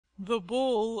THE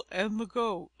BULL AND THE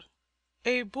GOAT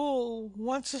A Bull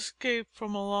once escaped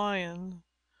from a Lion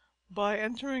by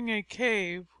entering a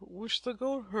cave which the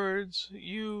Goatherds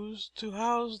used to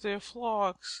house their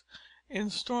flocks in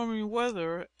stormy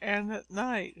weather and at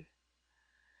night.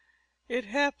 It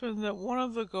happened that one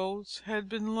of the Goats had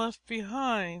been left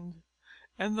behind,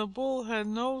 and the Bull had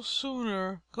no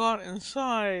sooner got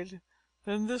inside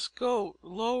than this Goat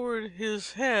lowered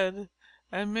his head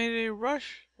and made a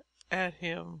rush at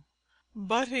him,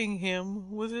 butting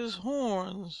him with his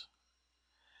horns.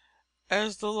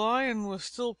 As the Lion was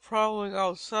still prowling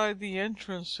outside the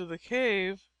entrance to the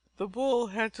cave, the Bull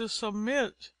had to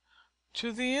submit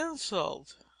to the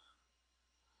insult.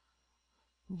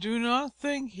 "Do not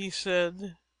think," he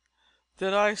said,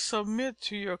 "that I submit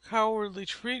to your cowardly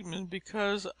treatment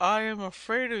because I am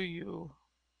afraid of you.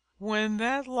 When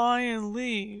that Lion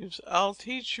leaves, I'll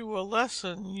teach you a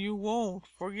lesson you won't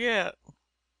forget.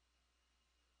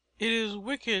 It is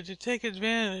wicked to take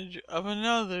advantage of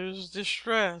another's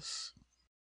distress."